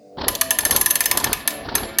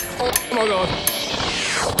my God.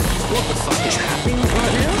 What the fuck is happening right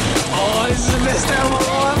now? Oh, this is the best day of my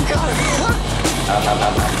life, God.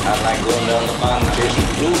 I like going down the mountain chasing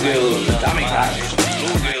bluegills, dummy crashes,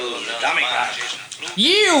 bluegills, dummy crashes.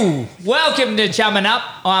 You! Welcome to Chumming Up.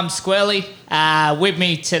 I'm Squirrely. With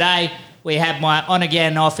me today, we have my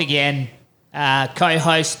on-again, off-again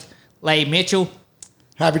co-host, Lee Mitchell.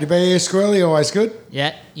 Happy to be here, Squirrely. Always good.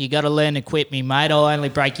 Yeah, you got to learn to quit me, mate. I'll only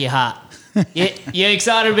break your heart. You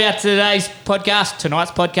excited about tonight's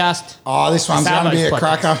podcast? Oh, this one's going to be a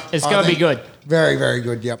cracker. It's going to be good. Very, very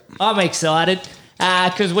good, yep. I'm excited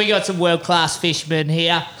because we got some world-class fishermen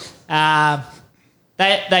here.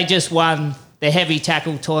 They just won the heavy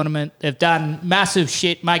tackle tournament. They've done massive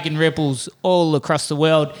shit, making ripples all across the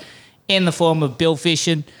world in the form of bill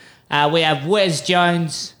fishing. We have Wes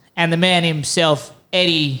Jones and the man himself,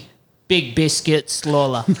 Eddie Big Biscuits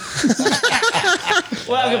Lawler.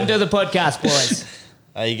 Welcome to the podcast, boys.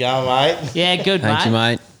 How you going, mate? Yeah, good, Thank you,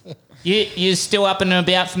 mate. You still up and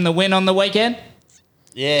about from the win on the weekend?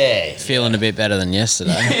 Yeah. Feeling a bit better than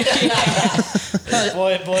yesterday.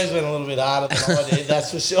 Boys went a little bit harder than I did,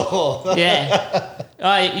 that's for sure. Yeah.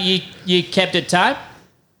 Oh, you kept it tight?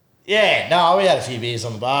 Yeah, no, we had a few beers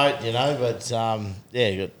on the boat, but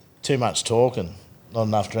yeah, got too much talking, not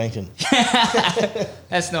enough drinking.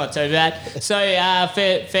 That's not too bad. So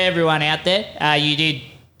for everyone out there, you did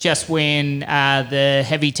just win the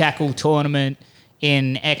heavy tackle tournament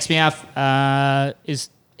in Exmouth. How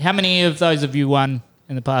many of those have you won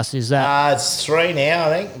in the past? Is that? It's 3 now,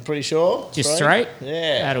 I think. I'm pretty sure. Just 3?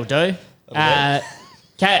 Yeah. That'll do.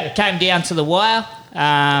 Came down to the wire.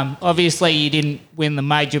 Obviously, you didn't win the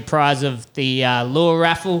major prize of the lure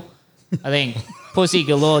raffle. I think Pussy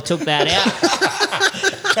Galore took that out.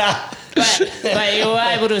 but you were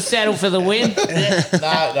able to settle for the win.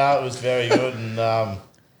 Yeah. No, it was very good. And,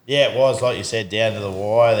 yeah, it was, like you said, down to the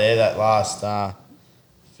wire there. That last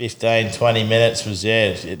 15, 20 minutes was,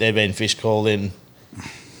 there'd been fish called in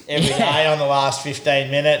every day on the last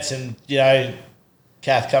 15 minutes. And,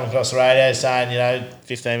 Kath come across the radio saying,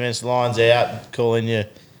 15 minutes, the line's out, calling you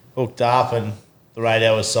hooked up, and the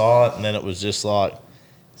radio was silent, and then it was just like,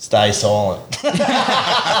 stay silent. Stop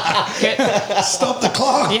the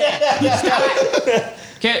clock.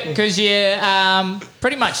 Because you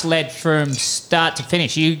pretty much led from start to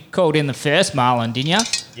finish. You called in the first Marlin, didn't you?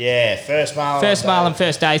 Yeah, first Marlin. First Marlin,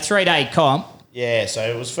 first day, 3-day comp. Yeah, so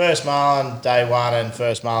it was first Marlin day 1 and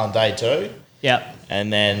first Marlin day 2. Yep.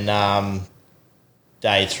 And then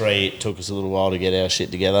day 3, it took us a little while to get our shit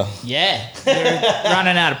together. Yeah, you're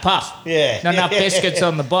running out of puff. Yeah. Not enough biscuits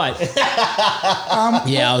on the boat.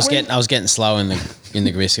 Yeah, I was getting slow in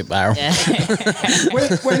the biscuit barrel. Yeah.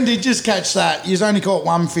 when did you catch that? You only caught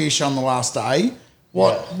one fish on the last day.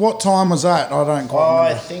 What time was that? I don't quite I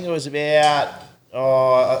remember. think it was about,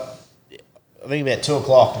 I think about 2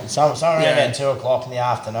 o'clock. Somewhere around about 2 o'clock in the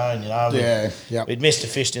afternoon, Yeah. We'd missed a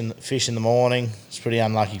fish in the morning. It's a pretty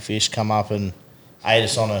unlucky fish. Come up and ate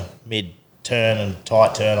us on a mid-turn and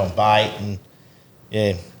tight turn on bait,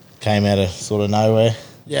 and, came out of sort of nowhere.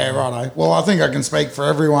 Yeah, righto. Well, I think I can speak for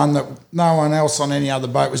everyone that no one else on any other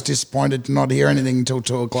boat was disappointed to not hear anything until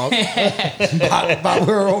 2 o'clock. but we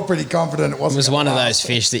were all pretty confident it It wasn't. was one of those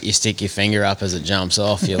fish that you stick your finger up as it jumps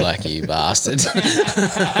off. You're like, you bastard.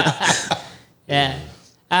 Yeah.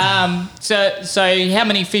 So how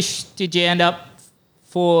many fish did you end up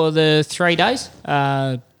for the 3 days?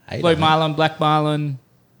 8, Blue marlin, black marlin.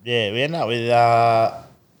 Yeah, we ended up with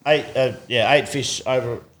 8 fish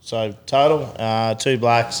over, so total, 2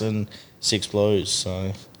 blacks and 6 blues.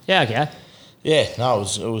 So Yeah, okay. yeah, no,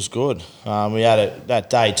 it was good. We had that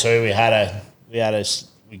day 2.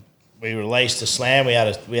 We released a slam. We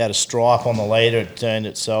had a stripe on the leader. It turned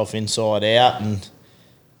itself inside out and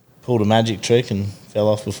pulled a magic trick and fell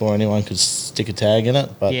off before anyone could stick a tag in it.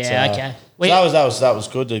 But Yeah, okay. so that was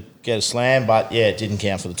good to get a slam, but yeah, it didn't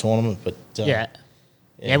count for the tournament. But Yeah,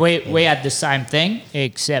 we had the same thing,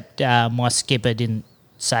 except my skipper didn't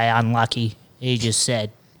say unlucky. He just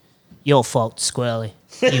said, your fault, Squirrely.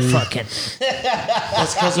 You fucking...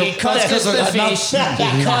 You cost us the fish.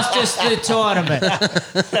 You cost us the tournament.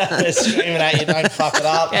 they're screaming at you, don't fuck it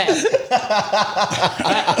up. Yeah.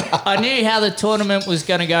 I knew how the tournament was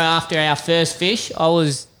going to go after our first fish. I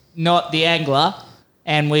was not the angler,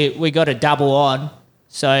 and we got a double on.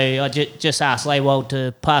 So I just asked Leewald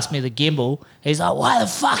to pass me the gimbal. He's like, why the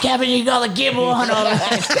fuck haven't you got the gimbal on?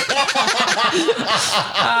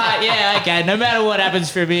 Yeah, okay. No matter what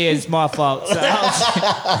happens for me, it's my fault. So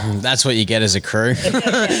That's what you get as a crew.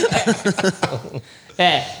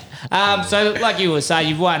 yeah. So like you were saying,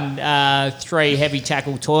 you've won 3 heavy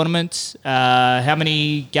tackle tournaments. How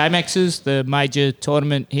many GameXs, the major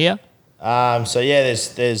tournament here? So yeah,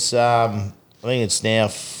 there's I think it's now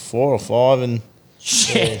 4 or 5, and yeah,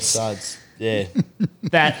 Shit. so it's yeah.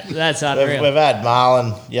 That's unreal. We've had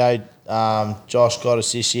Marlon, Josh got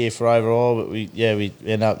us this year for overall, but we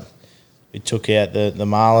end up we took out the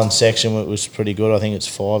Marlon section, which was pretty good. I think it's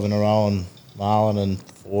 5 in a row on Marlon and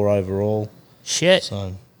 4 overall. Shit.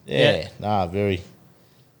 So Yeah. very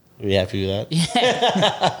happy with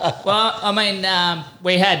that. Well, I mean,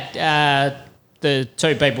 we had the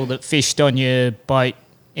 2 people that fished on your boat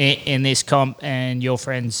in this comp, and your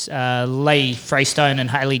friends Lee Freestone and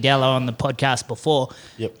Haley Dello on the podcast before.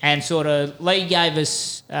 Yep. And sort of Lee gave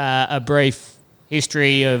us a brief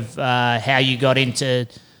history of how you got into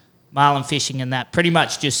marlin fishing, and that pretty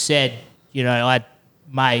much just said, you know, I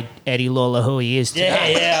made Eddie Lawler who he is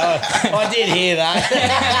today. Yeah, I did hear that.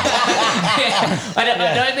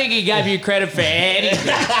 I don't think he gave you credit for anything.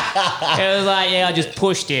 It was like, I just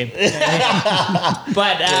pushed him.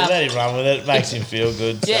 But Let him run with it. It makes him feel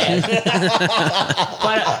good. So. yeah.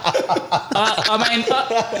 But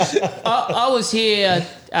I was here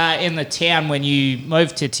in the town when you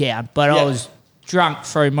moved to town, but I was drunk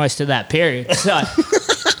through most of that period. So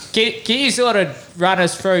can you sort of run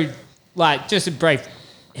us through, like, just a brief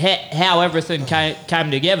how everything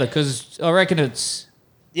came together? Because I reckon it's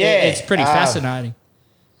pretty fascinating.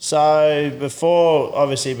 So before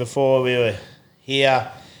we were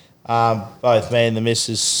here, both me and the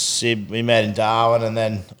Mrs. Sib, we met in Darwin, and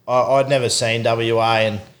then I'd never seen WA,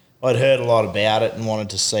 and I'd heard a lot about it and wanted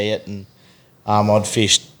to see it, and I'd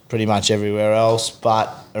fished pretty much everywhere else,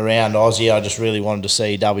 but around Aussie I just really wanted to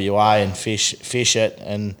see WA and fish it,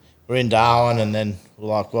 and we're in Darwin, and then we're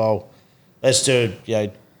like, well, let's do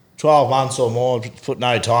 12 months or more, put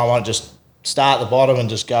no time on it, just start at the bottom and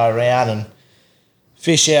just go around and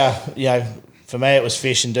fish our, for me it was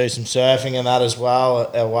fish and do some surfing and that as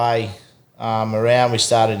well away around. We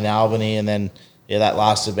started in Albany, and then that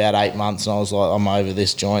lasted about 8 months, and I was like, I'm over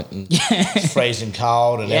this joint, and it's freezing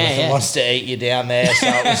cold, and everything wants to eat you down there. So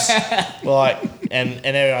it was like, and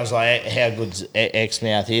everyone's like, how good's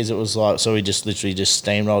Exmouth is? It was like, so we just literally just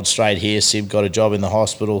steamrolled straight here. Sib got a job in the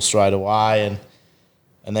hospital straight away,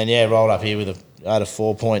 and then rolled up here with I had a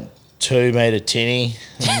 4.2 metre tinny.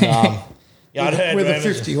 And, I'd heard with a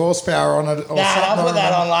rumours 50 horsepower on it. Or I'll something put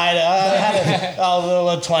that on later. I had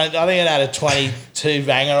a 20, I think it had a 22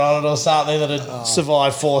 banger on it or something that had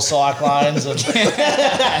survived 4 cyclones. And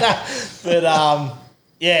but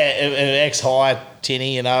ex-high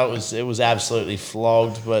tinny, it was absolutely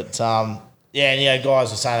flogged. But guys were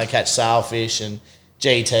saying they catch sailfish and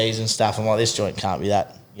GTs and stuff. I'm like, this joint can't be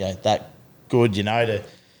that that good, to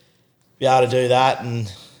be able to do that.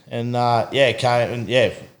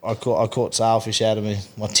 I caught sailfish out of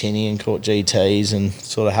my tinny and caught GTs, and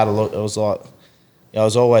sort of had a look. It was like, I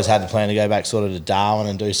was always had the plan to go back sort of to Darwin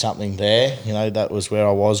and do something there. That was where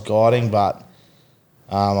I was guiding, but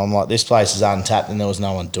I'm like, this place is untapped and there was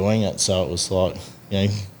no one doing it. So it was like,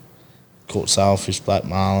 caught sailfish, black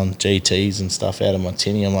marlin, GTs and stuff out of my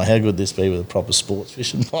tinny. I'm like, how good would this be with a proper sports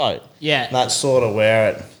fishing boat? Yeah. And that's sort of where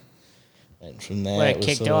it went from there. Where it was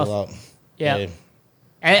kicked sort of off. like, Yeah.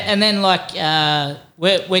 And then, like,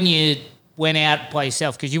 when you went out by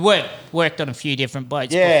yourself, because you worked on a few different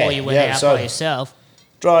boats before you went out by yourself.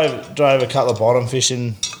 Drove a couple of bottom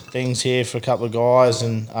fishing things here for a couple of guys,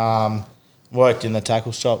 and worked in the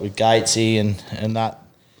tackle shop with Gatesy and that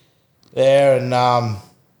there, and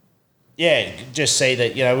just see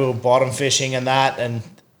that we were bottom fishing and that, and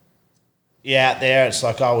out there it's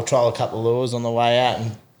like, we'll try a couple of lures on the way out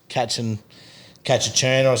and catch a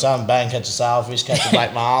tuna or something, bang, catch a sailfish, catch a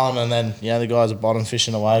black marlin, and then the guys are bottom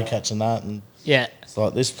fishing away catching that, and it's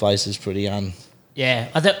like, this place is pretty I think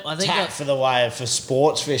tapped for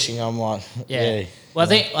sports fishing. I'm like,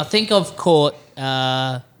 Well, I think I've caught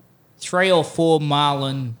 3 or 4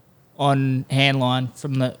 marlin on handline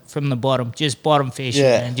from the bottom, just bottom fishing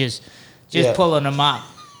and just pulling them up,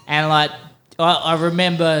 and like I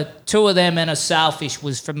remember 2 of them and a sailfish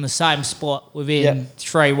was from the same spot within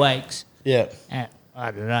 3 weeks. Yeah.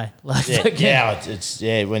 I don't know. Like, It's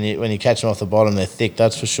when you catch them off the bottom, they're thick,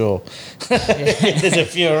 that's for sure. There's a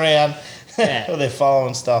few around. They're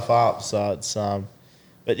following stuff up, so it's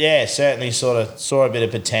but certainly sort of saw a bit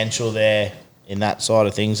of potential there in that side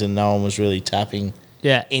of things, and no one was really tapping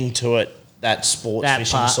into it, that sports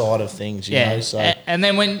fishing part. Side of things, you know. So and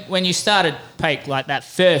then when you started peak, like that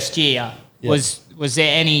first year, was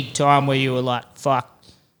there any time where you were like, fuck,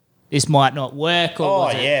 this might not work? Or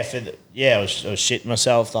I was shitting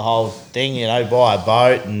myself the whole thing, buy a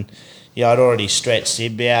boat, and I'd already stretched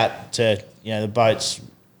Sib out to the boats,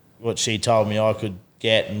 what she told me I could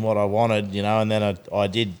get and what I wanted, and then I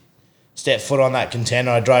did stepped foot on that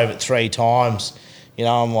container. I drove it 3 times. You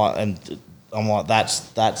know, I'm like, that's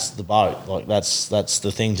the boat. Like that's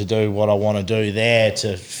the thing to do. What I want to do there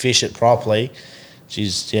to fish it properly. She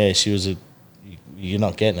was a. You're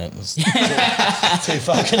not getting it. It's too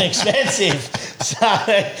fucking expensive. So,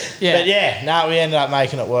 Yeah. But yeah, no, we ended up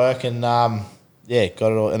making it work, and got it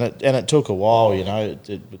all. And it took a while, you know,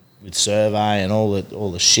 with survey and all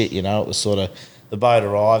the shit. You know, it was sort of the boat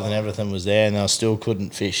arrived and everything was there, and I still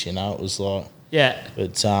couldn't fish. You know, it was like. Yeah.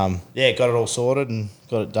 But got it all sorted and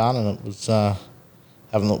got it done, and it was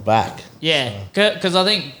haven't looked back. Yeah, because I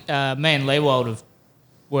think me and Leewald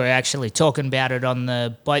were actually talking about it on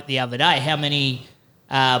the boat the other day. How many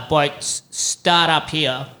boats start up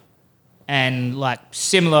here and like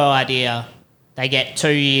similar idea, they get 2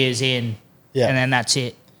 years in, Yeah. and then that's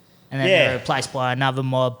it, and then Yeah. they're replaced by another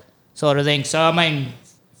mob sort of thing. So I mean,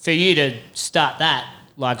 for you to start that,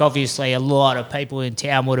 like obviously a lot of people in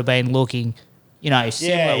town would have been looking, you know,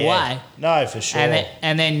 similar way. No, for sure.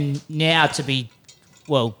 And then now to be,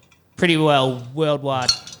 well, pretty well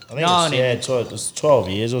worldwide I think known. it's 12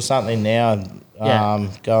 years or something now. Yeah.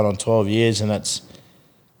 Going on 12 years, and it's.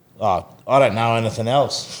 I don't know anything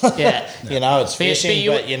else. Yeah. You know, it's fishing,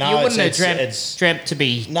 but you know, wouldn't it's, have it's dreamt to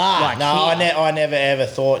be Nah, like I never ever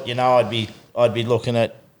thought, you know, I'd be looking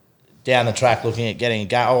at down the track, looking at getting a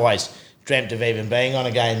game. I always dreamt of even being on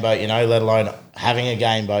a game boat, you know, let alone having a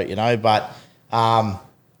game boat, you know. But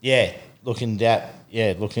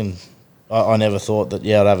looking. I never thought that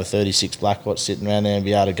I'd have a 36 Blackwatch sitting around there and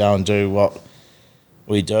be able to go and do what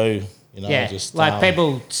we do. You know, Yeah, just like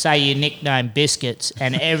people say your nickname Biscuits,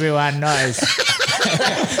 and everyone knows.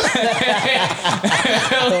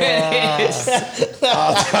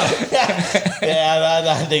 I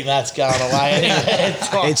don't think that's going away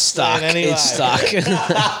anywhere. It's stuck. Anyway. It's stuck.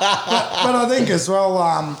 But I think as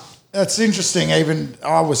well, it's interesting. Even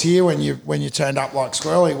I was here when you turned up like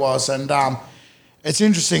Squirrely was, and it's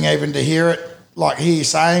interesting even to hear it, like hear you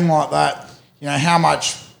saying like that. You know how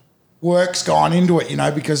much work's gone into it. You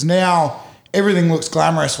know, because now everything looks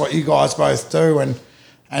glamorous what you guys both do,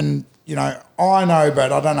 and you know I know,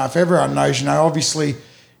 but I don't know if everyone knows. You know, obviously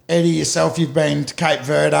Eddie, yourself, you've been to Cape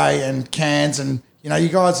Verde and Cairns, and you know you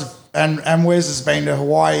guys have, and Wes has been to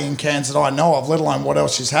Hawaii and Cairns that I know of, let alone what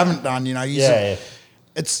else you haven't done. You know,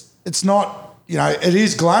 it's not, you know, it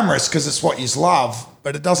is glamorous because it's what you love,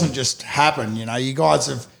 but it doesn't just happen. You know, you guys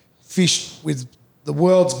have fished with the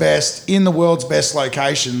world's best in the world's best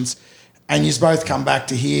locations, and you both come back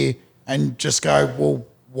to here and just go, well,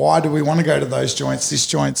 why do we want to go to those joints? This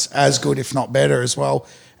joint's as good, if not better, as well.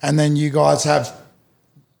 And then you guys have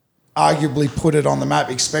arguably put it on the map,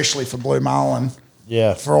 especially for Blue Marlin.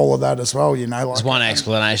 Yeah. For all of that as well, you know. Like, There's one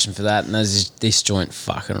explanation for that, and this joint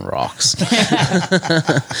fucking rocks.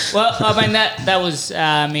 Well, I mean that was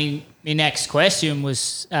my next question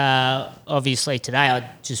was obviously today I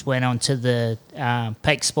just went onto the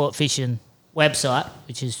Peak Sport Fishing website,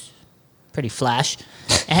 which is pretty flash,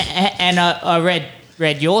 and I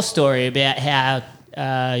read your story about how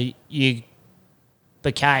you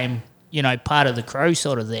became, you know, part of the crew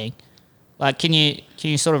sort of thing. Like, can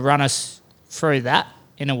you sort of run us through that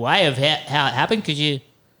in a way of how it happened? Because you,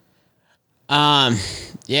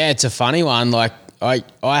 yeah, it's a funny one. Like I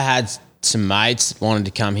had some mates that wanted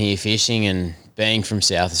to come here fishing, and being from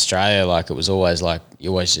South Australia, like it was always like you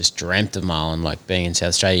always just dreamt of marlin. Like being in South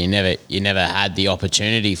Australia, you never had the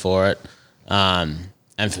opportunity for it.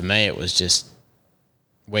 And for me, it was just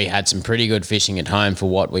we had some pretty good fishing at home for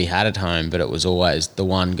what we had at home, but it was always the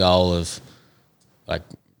one goal of like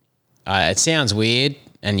it sounds weird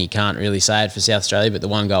and you can't really say it for South Australia, but the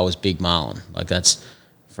one goal was big marlin. Like that's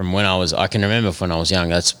from when I can remember when I was young,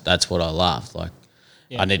 that's what I loved. Like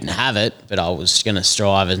I didn't have it, but I was going to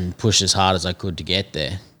strive and push as hard as I could to get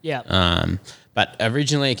there. yeah, But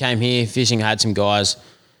originally I came here fishing, I had some guys,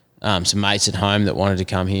 some mates at home that wanted to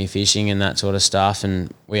come here fishing and that sort of stuff,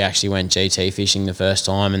 and we actually went GT fishing the first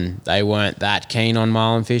time, and they weren't that keen on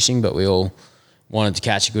marlin fishing, but we all wanted to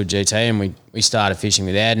catch a good GT, and we started fishing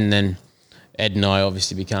with Ed, and then Ed and I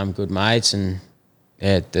obviously become good mates, and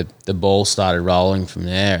the ball started rolling from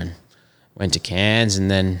there, and went to Cairns,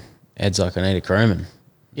 and then Ed's like, I need a crewman.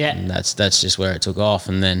 yeah. And that's just where it took off,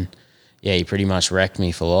 and then he pretty much wrecked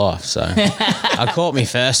me for life. So I caught me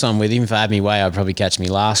first one with him. If I had me way, I'd probably catch me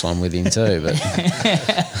last one with him too. But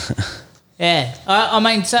Yeah, I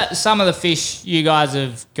mean, some of the fish you guys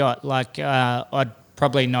have got, like I'd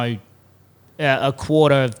probably know a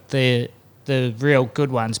quarter of the real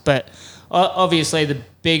good ones, but obviously the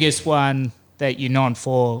biggest one that you're known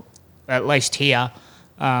for, at least here,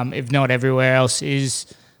 if not everywhere else,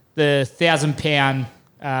 is the 1,000 pound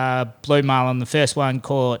blue marlin, the first one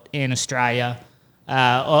caught in Australia,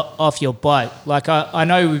 off your boat. Like I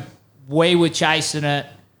know we were chasing it.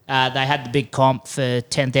 They had the big comp for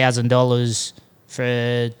 $10,000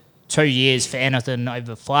 for 2 years for anything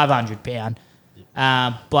over £500.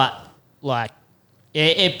 But like,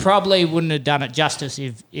 it probably wouldn't have done it justice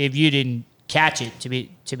if you didn't catch it. To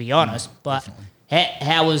be honest, but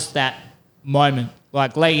how was that moment?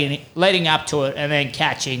 Like leading up to it and then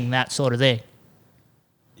catching that sort of thing.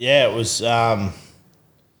 Yeah, it was a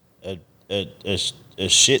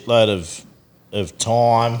shitload of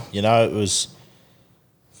time. You know, it was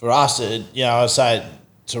for us. I say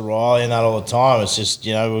to Riley and that all the time. It's just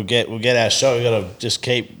we'll get our shot. We've got to just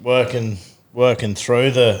keep working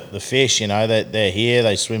through the fish. You know, they're here.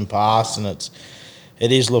 They swim past, and it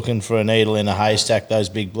is looking for a needle in a haystack. Those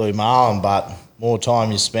big blue marlin, but more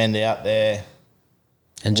time you spend out there.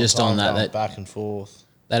 And just on that, back and forth.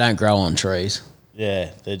 They don't grow on trees.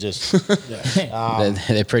 Yeah, they're just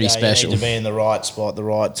They're pretty special. You need to be in the right spot, the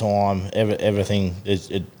right time. Everything.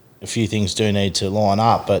 A few things do need to line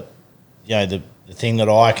up, but the thing that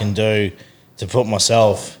I can do to put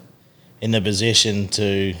myself in the position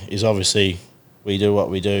is obviously we do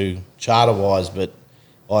what we do charter wise, but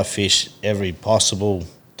I fish every possible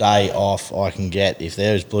day off I can get. If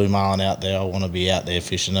there's blue marlin out there, I want to be out there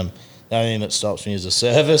fishing them. The only thing that stops me is the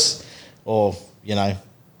service or,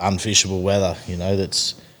 unfishable weather,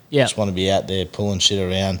 just want to be out there pulling shit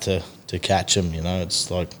around to catch them,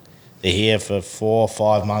 It's like they're here for 4 or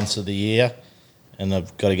 5 months of the year and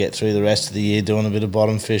I've got to get through the rest of the year doing a bit of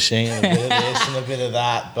bottom fishing and a bit of this and a bit of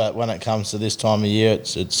that. But when it comes to this time of year,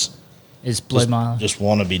 it's blue marlin. Just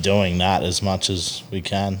want to be doing that as much as we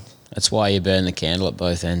can. That's why you burn the candle at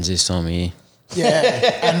both ends this time of year. Yeah,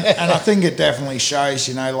 and I think it definitely shows,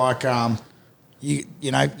 you're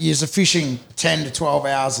fishing 10 to 12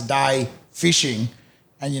 hours a day fishing,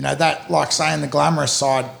 and, that, like saying the glamorous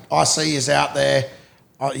side, I see is out there.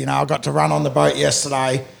 I got to run on the boat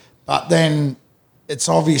yesterday, but then it's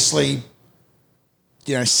obviously,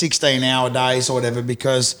 16-hour days or whatever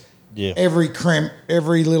because every crimp,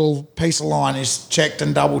 every little piece of line is checked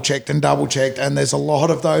and double-checked, and there's a lot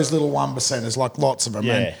of those little 1%ers, like lots of them.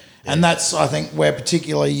 Yeah. And that's, I think, where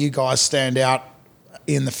particularly you guys stand out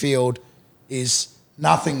in the field is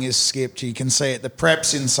nothing is skipped. You can see it. The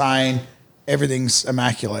prep's insane. Everything's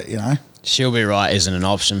immaculate, She'll be right isn't an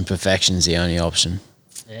option. Perfection's the only option.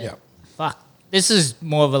 Yeah. Fuck. This is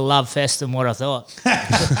more of a love fest than what I thought.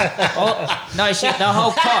 No shit, the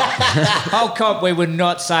whole comp, we were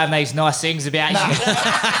not saying these nice things about you.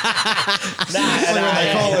 When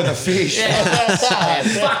they call it a fish. Yeah,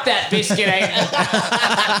 fuck that biscuit,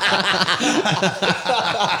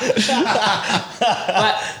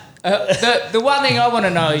 But the one thing I want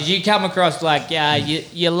to know is you come across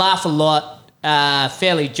you laugh a lot,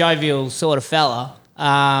 fairly jovial sort of fella.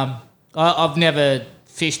 I've never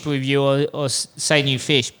fished with you or seen you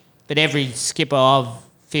fish, but every skipper I've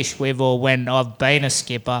fished with or when I've been a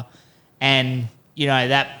skipper and,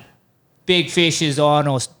 that big fish is on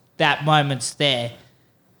or that moment's there,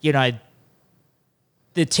 the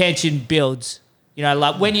tension builds.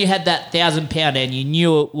 Like when you had that 1,000-pounder and you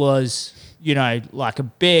knew it was, like a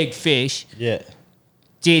big fish. Yeah.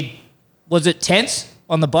 Was it tense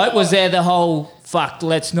on the boat? Was there the whole, fuck,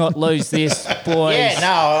 let's not lose this, boys? Yeah, no,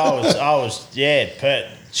 I was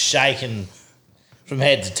shaking from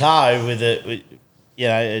head to toe with it,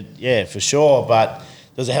 for sure. But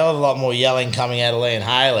there's a hell of a lot more yelling coming out of Lee and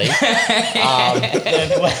Haley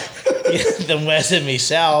than Wes and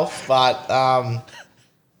myself. But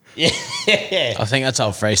yeah, I think I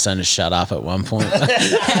told Freestone to shut up at one point.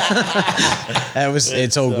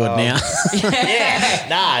 It's all good now.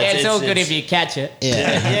 It's all good if you catch it.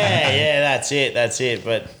 Yeah, that's it.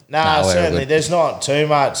 But certainly there's not too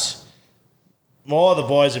much. More of the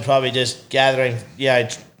boys are probably just gathering,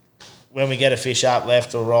 when we get a fish up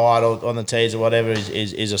left or right or on the tees or whatever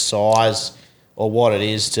is a size or what it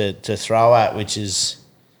is to throw at, which is,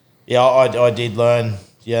 I did learn,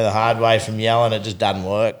 the hard way from yelling. It just doesn't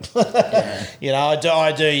work.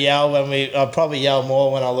 I do yell I probably yell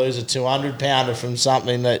more when I lose a 200-pounder from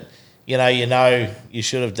something that, you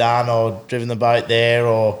should have done or driven the boat there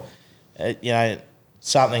or,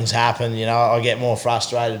 something's happened. I get more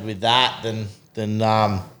frustrated with that than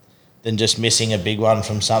just missing a big one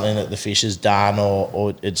from something that the fish has done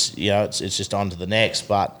or it's it's just on to the next.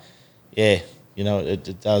 But it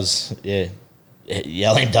does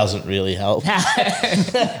yelling doesn't really help. It's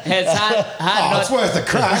hard It's not. worth a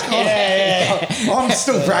crack. I'm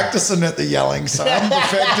still practicing at the yelling, so I haven't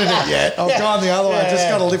perfected it yet. I've gone the other way. I just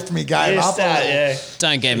got to lift my game up. a little.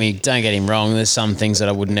 Don't get him wrong. There's some things that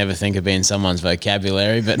I would never think of being someone's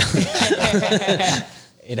vocabulary, but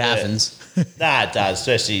it happens. Nah, it does,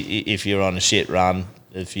 especially if you're on a shit run.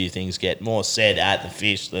 A few things get more said at the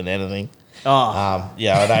fish than anything. Oh,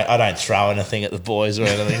 I don't throw anything at the boys or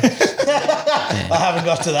anything. I haven't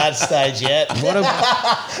got to that stage yet.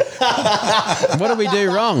 What did we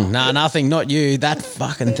do wrong? Nah, nothing. Not you. That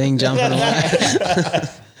fucking thing jumping away.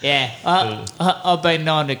 yeah. I've been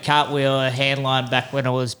known to cartwheel a handline back when I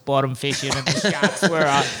was bottom fishing, and the sharks were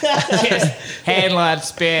up. Just handline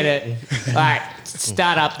spared it. Like,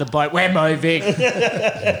 start up the boat. We're moving.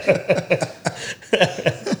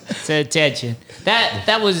 So attention.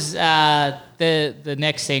 That was the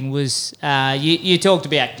next thing was you talked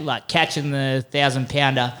about like catching the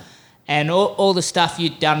 1,000-pounder and all the stuff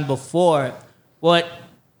you'd done before it. What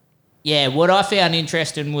I found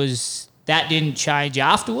interesting was that didn't change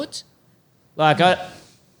afterwards. Like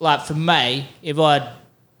for me, if I'd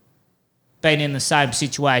been in the same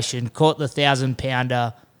situation, caught the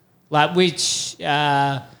 1,000-pounder, like which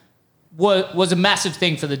was a massive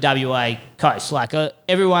thing for the WA coast. Like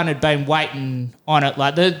everyone had been waiting on it.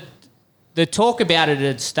 Like the talk about it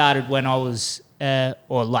had started when I was,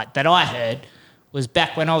 or like that I heard, was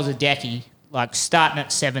back when I was a decky, like starting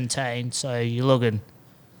at 17. So you're looking,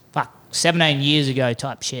 17 years ago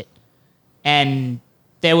type shit. And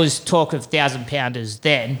there was talk of 1,000-pounders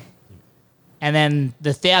then. And then the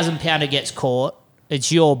 1,000-pounder gets caught.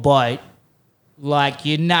 It's your boat. Like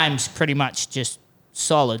your name's pretty much just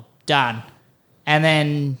solid. Done. And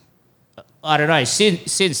then I don't know,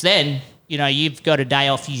 since then, you know, you've got a day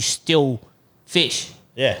off, you still fish.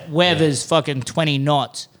 Yeah. Weather's fucking 20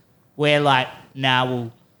 knots. We're like, nah,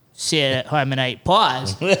 we'll sit at home and eat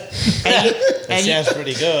pies. Sounds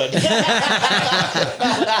pretty good.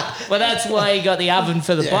 Well, that's why you got the oven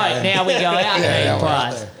for the boat. Now we go out and eat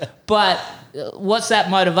pies. But what's that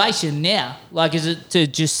motivation now? Like, is it to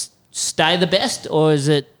just stay the best, or is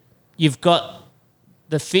it you've got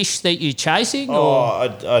the fish that you're chasing?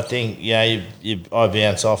 I think, I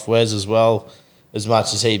bounce off Wes as well, as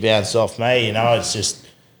much as he bounced off me. You know, it's just,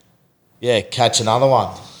 catch another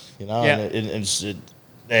one. You know, and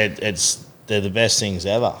they're the best things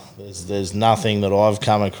ever. There's nothing that I've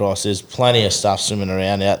come across. There's plenty of stuff swimming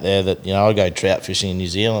around out there that, you know, I go trout fishing in New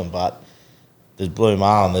Zealand, but there's blue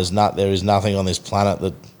marlin. There is nothing on this planet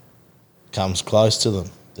that comes close to them.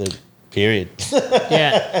 Period.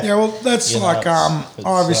 Yeah. Yeah, well, that's You know, like, it's, I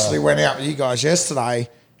obviously went out with you guys yesterday,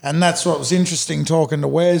 and that's what was interesting talking to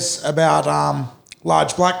Wes about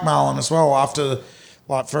large black marlin as well. After,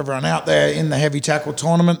 like, for everyone out there in the heavy tackle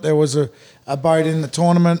tournament, there was a boat in the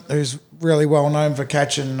tournament who's really well known for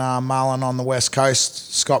catching marlin on the west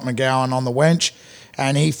coast, Scott McGowan on the Wench,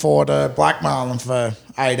 and he fought a black marlin for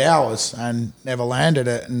 8 hours and never landed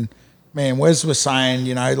it. And me and Wes was saying,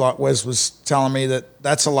 you know, like Wes was telling me that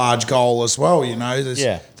that's a large goal as well, you know.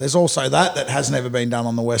 There's also that has never been done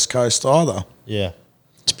on the West Coast either. Yeah.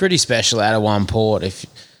 It's pretty special out of one port.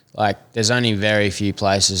 There's only very few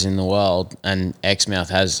places in the world, and Exmouth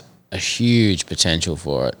has a huge potential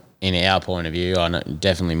for it. In our point of view,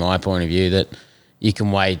 definitely my point of view, that you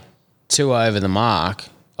can weigh 2 over the mark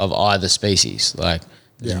of either species. Like,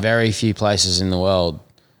 there's very few places in the world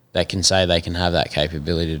that can say they can have that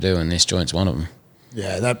capability to do, and this joint's one of them.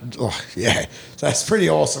 Yeah, that's pretty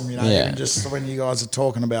awesome, you know, Yeah. even just when you guys are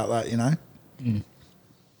talking about that, you know.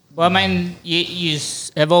 Well, I mean, you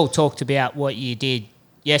have all talked about what you did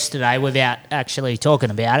yesterday without actually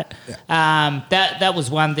talking about it. Yeah. That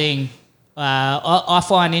was one thing I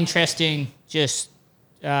find interesting, just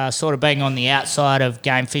sort of being on the outside of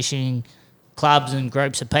game fishing clubs and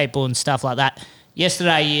groups of people and stuff like that.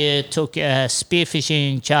 Yesterday you took a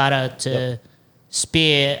spearfishing charter to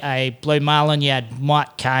spear a blue marlin. You had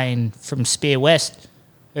Mike Kane from Spear West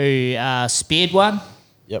who speared one.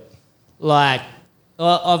 Yep. Like,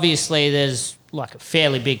 obviously there's like a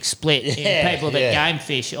fairly big split in people that game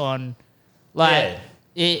fish on. Like,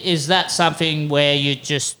 is that something where you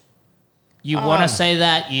want to say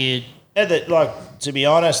that? To be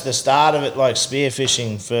honest, the start of it, like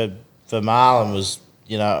spearfishing for marlin was,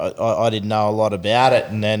 you know, I didn't know a lot about it,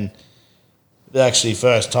 and then actually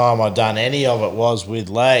first time I'd done any of it was with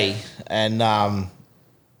Lee, and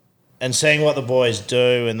seeing what the boys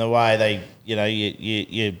do and the way they, you know,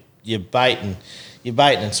 you're baiting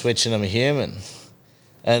and switching them a human,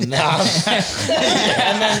 and and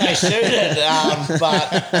then they shoot it,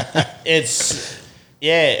 but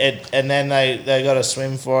and then they got to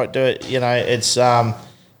swim for it, do it. You know, it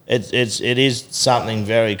is something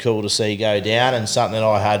very cool to see go down, and something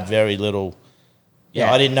I had very little.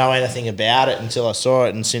 Yeah, I didn't know anything about it until I saw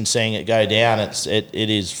it, and since seeing it go down, it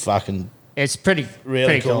is fucking. It's pretty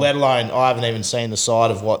Cool. Let alone, I haven't even seen the side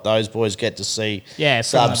of what those boys get to see. Yeah,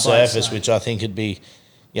 from the subsurface, boat, which I think would be.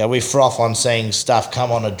 Yeah, we froth on seeing stuff come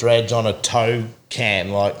on a dredge on a tow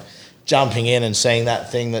can, like jumping in and seeing that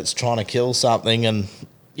thing that's trying to kill something, and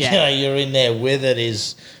you know you're in there with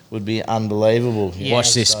it would be unbelievable. Yeah.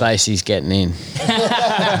 Watch this space he's getting in.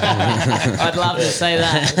 I'd love to see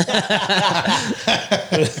that.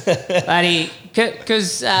 Buddy,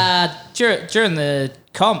 because during the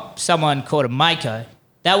comp, someone caught a mako.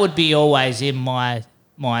 That would be always in my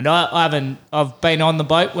mind. I've been on the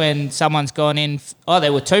boat when someone's gone in. Oh,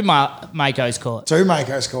 there were 2 makos caught. 2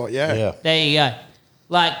 makos caught, yeah. There you go.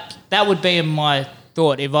 Like, that would be in my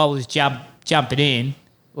thought if I was jumping in.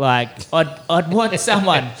 Like, I'd want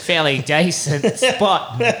someone fairly decent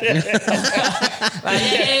spot. Like,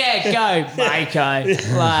 go, Mako.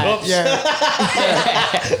 Like,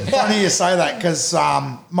 Funny you say that because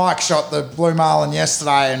Mike shot the blue marlin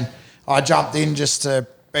yesterday, and I jumped in just to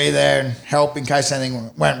be there and help in case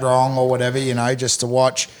anything went wrong or whatever, you know, just to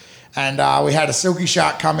watch. And we had a silky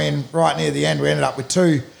shark come in right near the end. We ended up with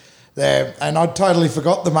 2 there, and I totally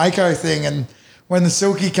forgot the mako thing. And when the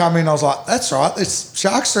silky come in, I was like, that's right, there's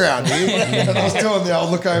sharks around here. And I was doing the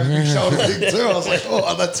old look over my shoulder thing too. I was like,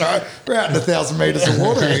 oh, that's right, we're out in 1,000 metres of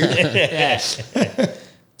water here.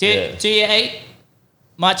 Do you eat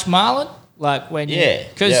much marlin? Like when you...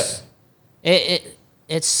 Because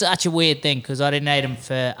it's such a weird thing because I didn't eat them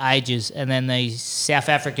for ages, and then these South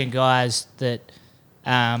African guys that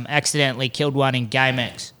accidentally killed one in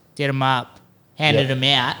GameX, did them up, handed them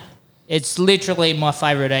out. It's literally my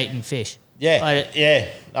favourite eating fish. I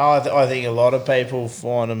think a lot of people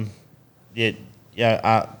find them. I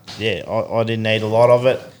didn't eat a lot of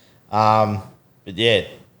it, but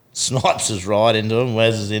Snipes is right into them.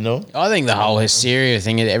 Wes is into them. I think the whole hysteria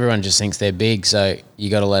thing, everyone just thinks they're big, so you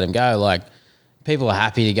got to let them go. Like, people are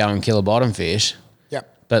happy to go and kill a bottom fish.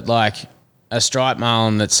 Yep. But like a striped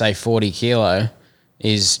marlin that's say 40 kilo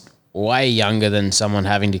is way younger than someone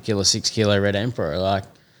having to kill a 6 kilo red emperor. Like,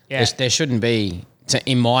 there shouldn't be.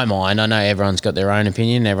 In my mind, I know everyone's got their own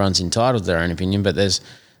opinion, everyone's entitled to their own opinion, but there's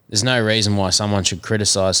no reason why someone should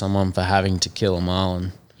criticise someone for having to kill a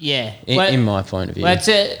marlin. Yeah. In my point of view. Well, it's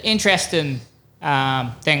an interesting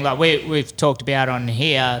thing. Like we've talked about on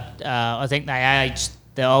here. I think they aged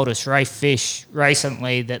the oldest reef fish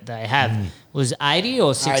recently that they have was 80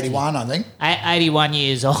 or 60? 81, I think. 81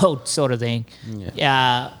 years old sort of thing.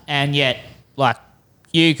 Yeah. And yet, like,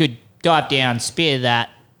 you could dive down, spear that,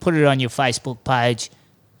 put it on your Facebook page.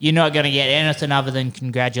 You're not going to get anything other than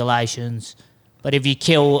congratulations. But if you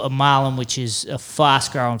kill a marlin, which is a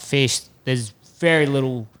fast-growing fish, there's very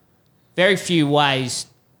few ways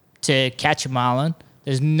to catch a marlin.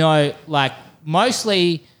 There's no, like,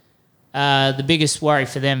 mostly the biggest worry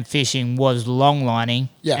for them fishing was long lining,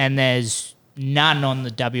 and there's none on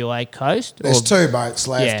the WA coast. There's 2 boats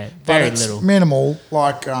left. Yeah, very but it's little. minimal.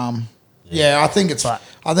 Like, I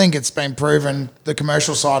think it's been proven the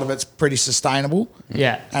commercial side of it's pretty sustainable.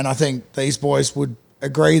 Yeah. And I think these boys would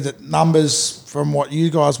agree that numbers from what you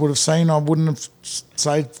guys would have seen, I wouldn't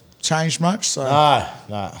have changed much. So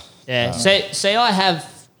No. Yeah. See, I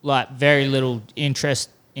have like very little interest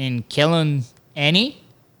in killing any,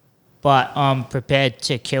 but I'm prepared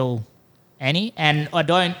to kill any, and I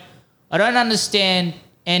don't understand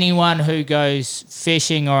anyone who goes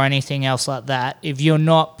fishing or anything else like that. If you're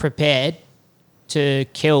not prepared to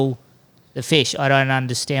kill the fish, I don't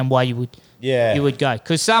understand why you would go,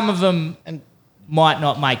 because some of them might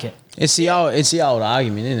not make it. It's the old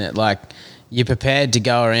argument, isn't it? Like, you're prepared to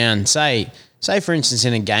go around, say for instance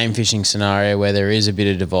in a game fishing scenario where there is a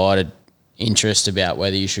bit of divided interest about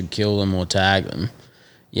whether you should kill them or tag them.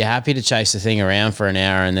 You're happy to chase the thing around for an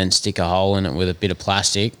hour and then stick a hole in it with a bit of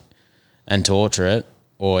plastic and torture it,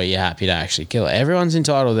 or you're happy to actually kill it. Everyone's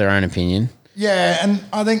entitled to their own opinion. Yeah, and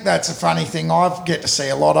I think that's a funny thing I get to see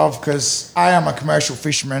a lot of because A, I'm a commercial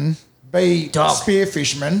fisherman, B, spear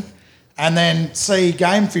fisherman, and then C,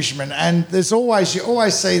 game fisherman. And you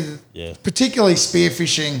always see, particularly spear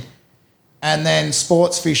fishing and then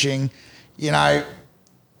sports fishing, you know,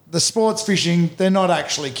 the sports fishing, they're not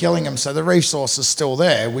actually killing them, so the resource is still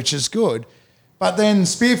there, which is good. But then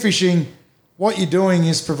spear fishing, what you're doing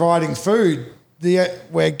is providing food.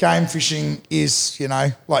 Where game fishing is, you know,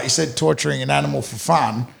 like you said, torturing an animal for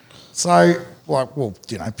fun. So like, well,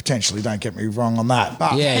 potentially, don't get me wrong on that,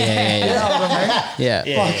 but Yeah. you know what I mean? Yeah.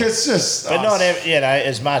 Yeah. Like it's just, But not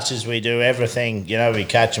as much as we do everything. We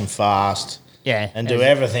catch them fast. Yeah. And do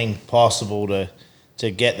everything possible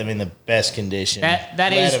to get them in the best condition. That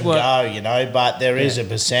Let is them what- go, But there is a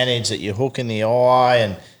percentage that you hook in the eye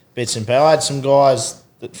and bits and pieces. I had some guys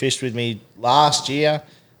that fished with me last year.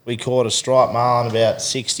 We caught a striped marlin about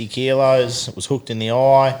 60 kilos. It was hooked in the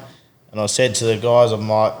eye. And I said to the guys, I'm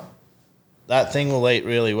like, that thing will eat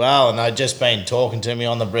really well. And they'd just been talking to me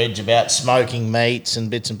on the bridge about smoking meats and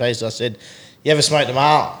bits and pieces. I said, you ever smoked a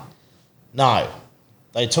marlin? No.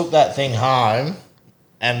 They took that thing home,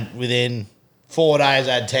 and within 4 days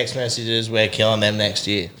I had text messages, we're killing them next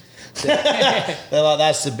year. They're like,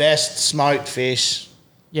 that's the best smoked fish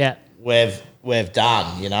Yeah. we've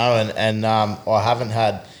done, and I haven't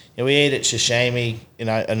had, we eat it sashimi,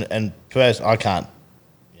 I can't,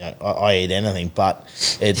 I eat anything, but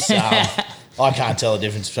it's, I can't tell the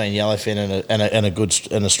difference between yellowfin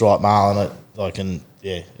and a striped marlin.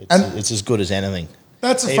 It's as good as anything.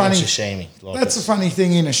 That's a Even funny sashimi. That's a funny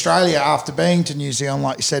thing in Australia. After being to New Zealand,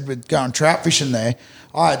 like you said, with going trout fishing there,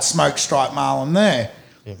 I had smoked striped marlin there,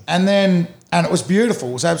 and it was beautiful.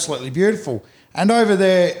 It was absolutely beautiful. And over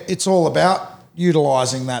there, it's all about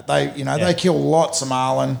utilising that. They kill lots of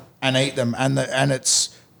marlin and eat them, and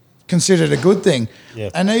it's considered a good thing. Yeah.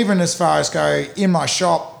 And even as far as go in my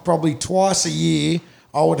shop, probably twice a year,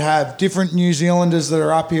 I would have different New Zealanders that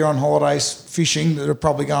are up here on holidays fishing that are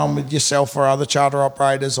probably going with yourself or other charter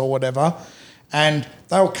operators or whatever. And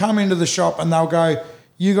they'll come into the shop and they'll go,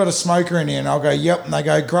 you got a smoker in here? And I'll go, yep. And they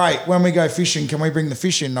go, great. When we go fishing, can we bring the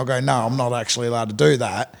fish in? And I'll go, no, I'm not actually allowed to do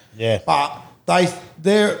that. Yeah. But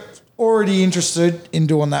they're already interested in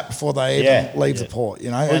doing that before they even leave the port,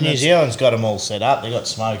 Well, And New it's- Zealand's got them all set up. They've got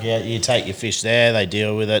smoke out. You take your fish there, they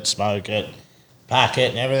deal with it, smoke it, pack it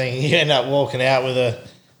and everything. You end up walking out with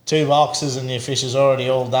 2 boxes and your fish is already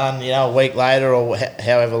all done, a week later or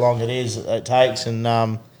however long it takes.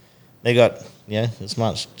 And they got, as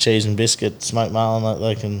much cheese and biscuit, smoked marlin that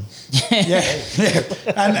they can.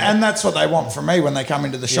 And that's what they want from me when they come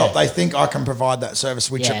into the shop. Yeah. They think I can provide that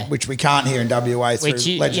service, which Yeah. which we can't here in WA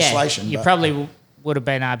through legislation. You but- probably would have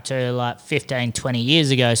been up to like 15, 20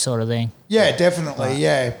 years ago sort of thing. Yeah, definitely,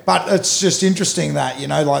 yeah. But it's just interesting that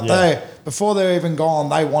they before they're even gone,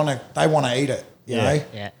 they want to eat it. You know.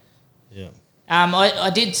 Yeah. Yeah. I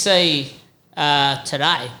did see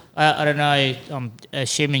today, I don't know, I'm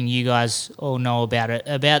assuming you guys all know about it,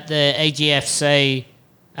 about the EGFC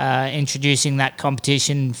introducing that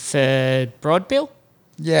competition for broadbill.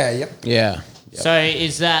 Yeah. Yep. Yeah. So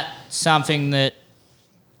is that something that,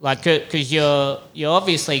 like, because you're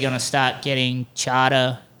obviously going to start getting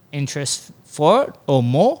charter interest for it or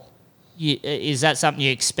more? Is that something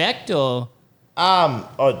you expect or?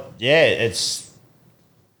 It's.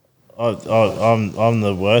 I'm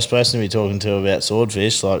the worst person to be talking to about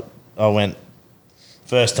swordfish. Like, I went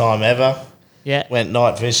first time ever. Yeah. Went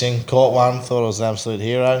night fishing, caught one, thought I was an absolute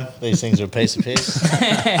hero. These things are a piece of piss.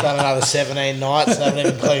 Done another 17 nights, haven't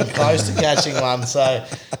even been close to catching one. So,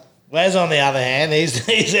 Wes, on the other hand, he's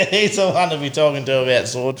the one to be talking to about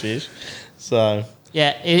swordfish. So,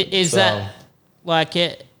 Yeah. Is that like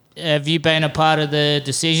it? Have you been a part of the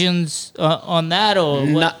decisions on that, or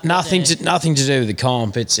Nothing to do with the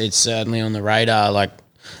comp. It's certainly on the radar. Like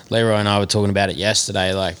Leroy and I were talking about it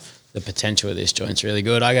yesterday. Like the potential of this joint's really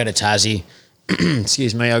good. I go to Tassie.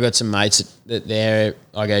 Excuse me. I got some mates that there.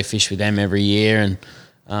 I go fish with them every year,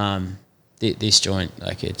 and this joint,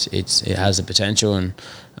 like it has the potential, and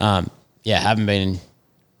haven't been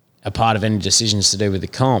a part of any decisions to do with the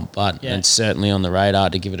comp, but it's certainly on the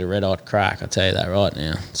radar to give it a red hot crack. I'll tell you that right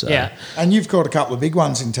now. So Yeah. And you've caught a couple of big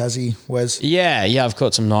ones in Tassie, Wes. Yeah, I've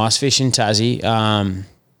caught some nice fish in Tassie.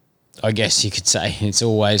 I guess you could say it's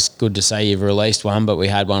always good to say you've released one, but we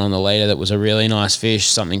had one on the leader that was a really nice fish,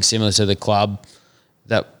 something similar to the club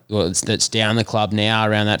that's down the club now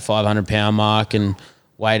around that 500 pound mark, and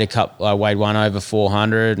weighed one over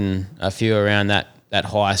 400 and a few around that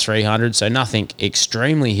high 300. So nothing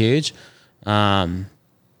extremely huge,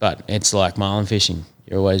 but it's like marlin fishing.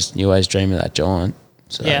 You always dream of that giant.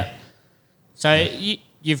 So. Yeah. So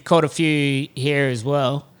you've caught a few here as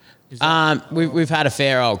well. We've had a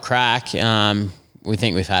fair old crack. We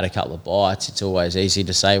think we've had a couple of bites. It's always easy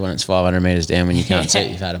to say when it's 500 metres down when you can't see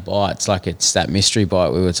you've had a bite. It's like it's that mystery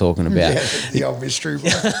bite we were talking about. Yeah, the old mystery. We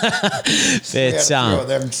had It's a few of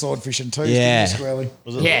them sword fishing too. Yeah. Squirrely.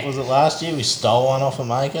 was it last year we stole one off a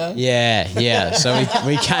Mako? yeah. So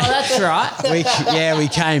we came. Oh, that's right. We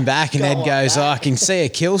came back and Ed goes, I can see a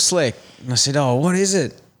kill slick. And I said, oh, what is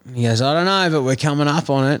it? And he goes, I don't know, but we're coming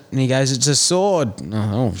up on it. And he goes, it's a sword. And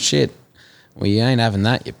oh shit. well, you ain't having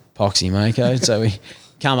that, you poxy Mako. So we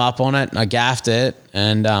come up on it and I gaffed it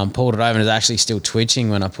and pulled it over and it's actually still twitching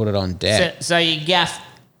when I put it on deck. So you gaffed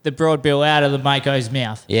the broadbill out of the Mako's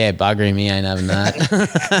mouth. Yeah, bugger him, he ain't having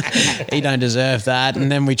that. He don't deserve that.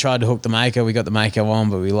 And then we tried to hook the Mako. We got the Mako on,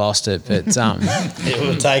 but we lost it. But Yeah, we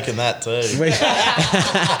were taking that too.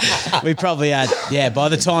 we probably had, by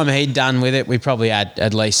the time he'd done with it, we probably had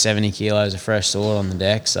at least 70 kilos of fresh sword on the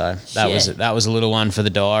deck. So that was a little one for the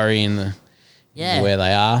diary and where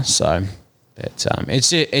they are. So, but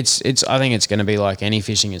it's I think it's going to be like any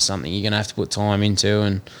fishing. It's something you're going to have to put time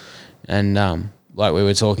into and like we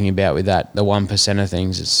were talking about with that, the 1% of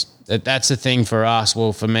things, that's the thing for us.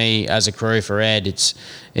 Well, for me as a crew, for Ed, it's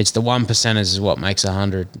the 1%ers is what makes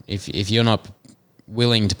 100. If you're not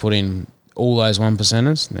willing to put in all those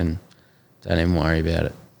 1%ers, then don't even worry about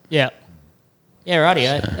it. Yeah. Yeah,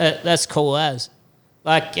 rightio. That's cool as.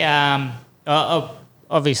 Like, I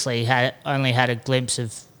obviously only had a glimpse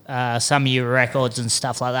of some of your records and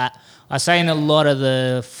stuff like that. I've seen a lot of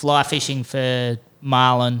the fly fishing for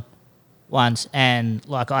marlin once, and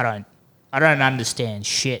like I don't understand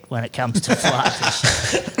shit when it comes to fly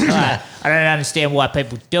fishing. I don't understand why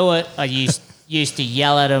people do it. I used to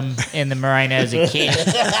yell at them in the marina as a kid.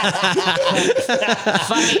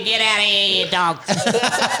 Fucking get out of here, you dogs!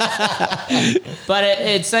 But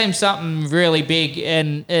it seems something really big,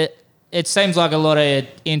 and it seems like a lot of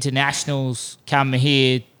internationals come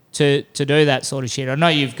here to do that sort of shit. I know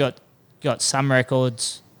you've got some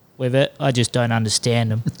records with it. I just don't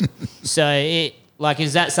understand them. So,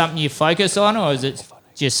 is that something you focus on, or is it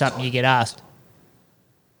just something you get asked?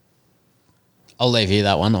 I'll leave you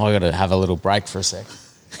that one. I got to have a little break for a sec.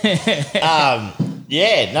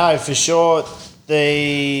 Yeah, no, for sure.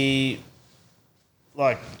 The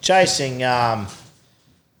chasing marlin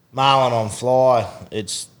on fly.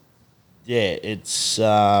 It's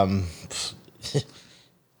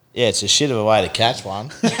it's a shit of a way to catch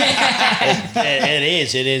one. It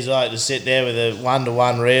is. It is like to sit there with a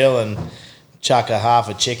 1-to-1 reel and chuck a half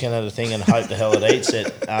a chicken at a thing and hope the hell it eats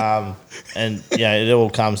it. And it all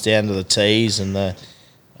comes down to the tees and the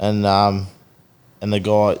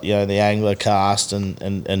guy, the angler cast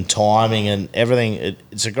and timing and everything.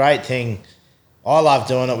 It's a great thing. I love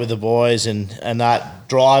doing it with the boys and that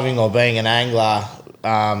driving or being an angler.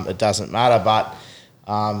 It doesn't matter, but.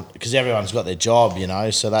 Because everyone's got their job,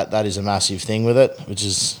 so that is a massive thing with it, which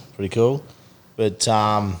is pretty cool. But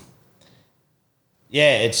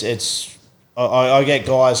it's I get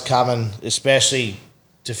guys coming, especially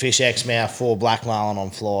to fish Exmouth for black marlin on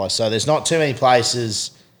fly. So there's not too many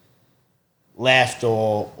places left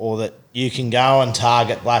or that you can go and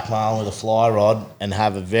target black marlin with a fly rod and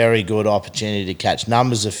have a very good opportunity to catch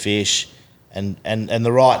numbers of fish and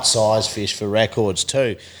the right size fish for records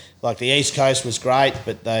too. Like the East Coast was great,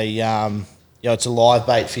 but they, it's a live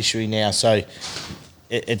bait fishery now, so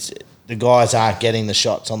it's the guys aren't getting the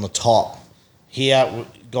shots on the top. Here,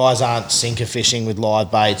 guys aren't sinker fishing with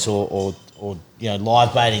live baits or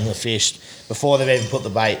live baiting the fish before they've even put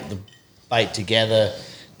the bait together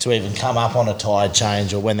to even come up on a tide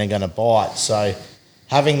change or when they're going to bite. So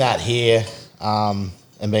having that here and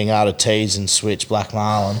being able to tease and switch black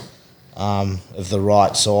marlin of the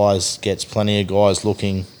right size gets plenty of guys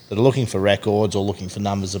that are looking for records or looking for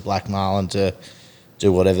numbers of black marlin to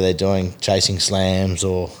do whatever they're doing, chasing slams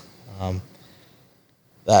or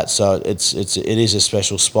that. So it is a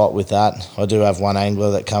special spot with that. I do have one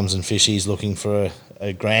angler that comes and fishes looking for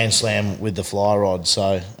a grand slam with the fly rod.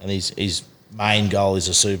 So and his main goal is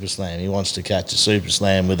a super slam. He wants to catch a super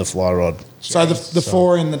slam with a fly rod. So the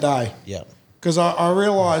 4 in the day. Yeah. Because I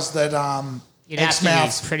realised that You'd have to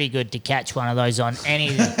be pretty good to catch one of those on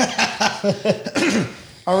anything.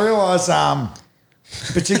 I realise,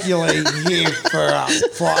 particularly here for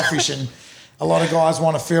fly fishing, a lot of guys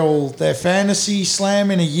want to fill their fantasy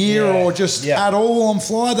slam in a year or just at all on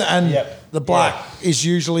fly. And the black is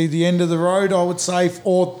usually the end of the road, I would say,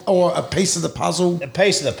 or a piece of the puzzle. A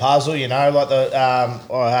piece of the puzzle, like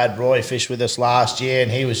I had Roy fish with us last year and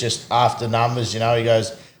he was just after numbers, he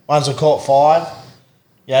goes, once I caught 5,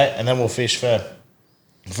 and then we'll fish for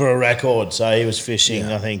a record. So he was fishing,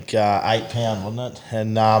 I think, 8 pound, wasn't it?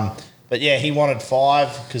 And but he wanted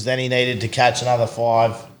 5 because then he needed to catch another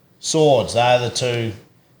 5 swords. They're the 2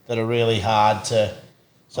 that are really hard to.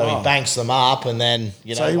 So he banks them up, and then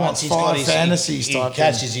so he wants 5 fantasies. He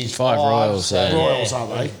catches his 5 royals. So, royals, are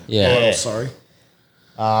they? Yeah. Royals, sorry.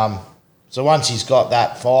 So once he's got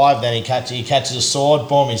that 5, then he catches a sword.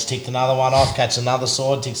 Boom, he's ticked another one off. Catches another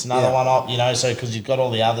sword, ticks another one off. So because you've got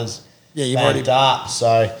all the others. Yeah, you've banked already up.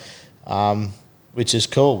 So, which is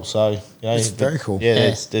cool. So It's very cool.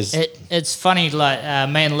 Yeah, there's It's funny, like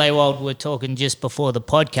me and Leewald were talking just before the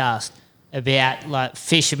podcast about like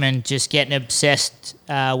fishermen just getting obsessed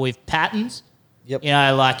with patterns. Yep. You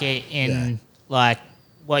know, like in like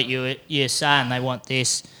what you're saying, they want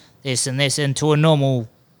this, and this, and to a normal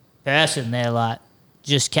person, they're like,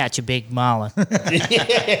 just catch a big marlin.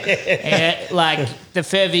 And, like the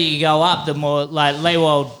further you go up, the more like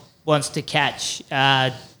Leewald wants to catch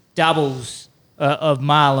doubles of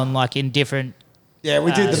marlin, like in different. Yeah,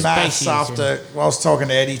 we did the maths species after. I was talking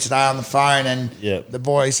to Eddie today on the phone, and the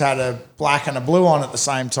boys had a black and a blue on at the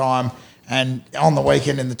same time. And on the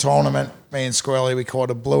weekend in the tournament, me and Squirrely, we caught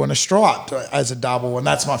a blue and a stripe as a double, and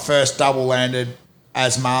that's my first double landed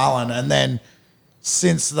as marlin. And then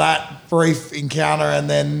since that brief encounter and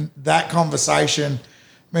then that conversation,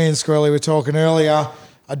 me and Squirrely were talking earlier,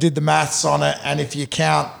 I did the maths on it, and if you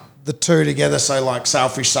count the two together, so like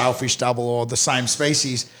sailfish double or the same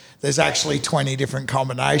species, there's actually 20 different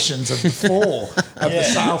combinations of the four of the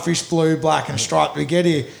sailfish, blue, black and striped we get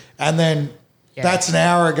here. And then that's an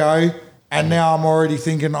hour ago, and now I'm already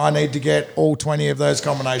thinking I need to get all 20 of those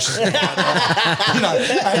combinations. And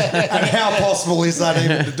how possible is that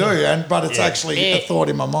even to do? But it's actually a thought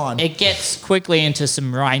in my mind. It gets quickly into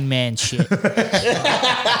some Rain Man shit.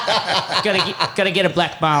 Gotta get a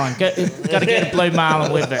black marlin. Gotta get a blue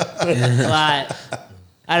marlin with it. Like,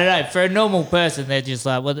 I don't know. For a normal person, they're just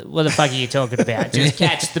like, what the fuck are you talking about? Just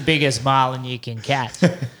catch the biggest marlin you can catch.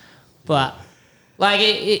 But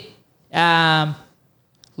like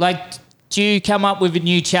like, do you come up with a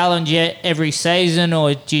new challenge every season,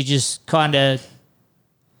 or do you just kind of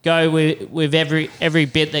go with every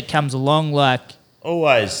bit that comes along? Like,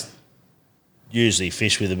 always usually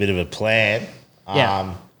fish with a bit of a plan.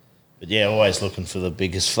 Yeah. But yeah, always looking for the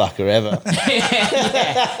biggest fucker ever.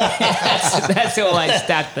 that's always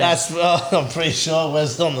stuck there. I'm pretty sure we're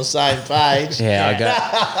on the same page. Yeah,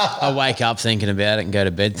 I wake up thinking about it and go to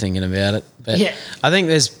bed thinking about it. But I think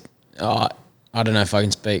there's, I don't know if I can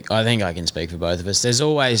speak. I think I can speak for both of us. There's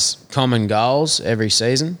always common goals every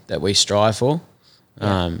season that we strive for.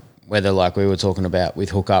 Whether like we were talking about with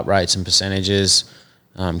hookup rates and percentages,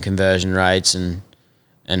 conversion rates and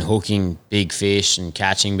hooking big fish and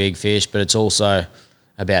catching big fish, but it's also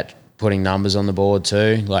about putting numbers on the board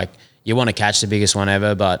too. Like, you want to catch the biggest one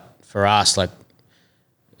ever, but for us, like,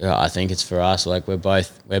 I think it's for us, like we're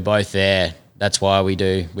both there. That's why we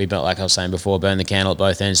like I was saying before, burn the candle at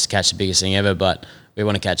both ends to catch the biggest thing ever, but we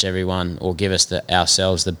want to catch everyone or give us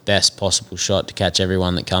ourselves the best possible shot to catch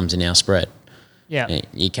everyone that comes in our spread. Yeah.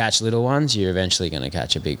 You catch little ones, you're eventually going to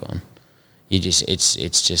catch a big one.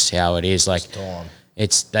 It's just how it is. Like,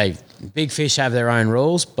 big fish have their own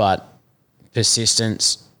rules, but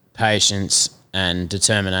persistence, patience, and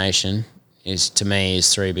determination is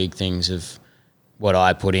three big things of what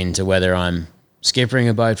I put into whether I'm skippering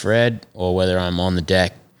a boat for Ed or whether I'm on the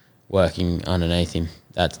deck working underneath him.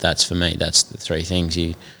 That's for me. That's the three things.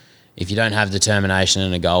 If you don't have determination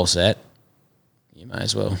and a goal set, you may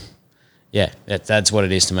as well. Yeah, that's what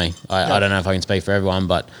it is to me. I don't know if I can speak for everyone,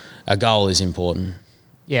 but a goal is important.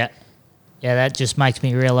 Yeah. Yeah, that just makes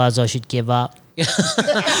me realise I should give up. I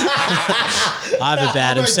have a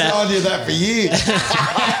bad obsession. I've been telling you that for years.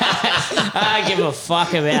 I don't give a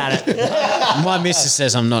fuck about it. My missus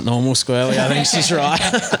says I'm not normal, Squirrely. I think she's right.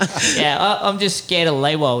 Yeah, I'm just scared of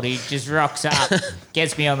Leewald. He just rocks up,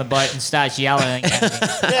 gets me on the boat and starts yelling at me.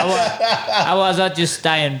 Otherwise, I'd just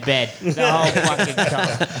stay in bed the whole fucking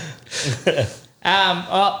time.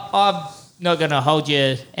 I'm not going to hold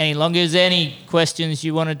you any longer. Is there any questions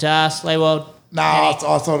you wanted to ask, Leewald? No, I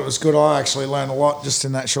thought it was good. I actually learned a lot just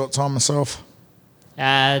in that short time myself.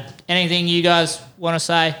 Anything you guys want to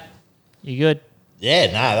say? You good? Yeah,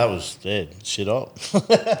 no, that was shit up.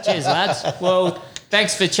 Cheers, lads. Well,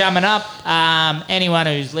 thanks for chumming up. Anyone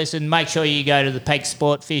who's listened, make sure you go to the Peak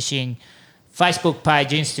Sport Fishing Facebook page,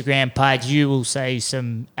 Instagram page. You will see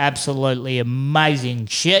some absolutely amazing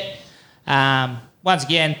shit. Once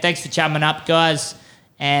again, thanks for chumming up, guys,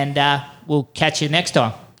 and we'll catch you next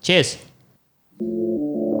time. Cheers.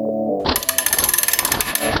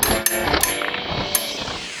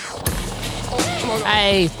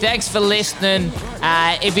 Hey, thanks for listening.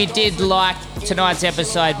 If you did like tonight's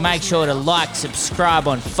episode, make sure to like, subscribe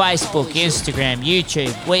on Facebook, Instagram,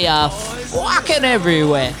 YouTube. We are fucking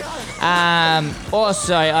everywhere.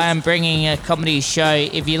 Also, I am bringing a comedy show,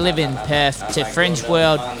 if you live in Perth, to Fringe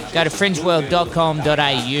World. Go to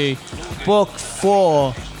fringeworld.com.au. Book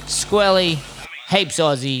for Squirrely, heaps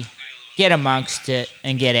Aussie. Get amongst it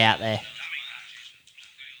and get out there.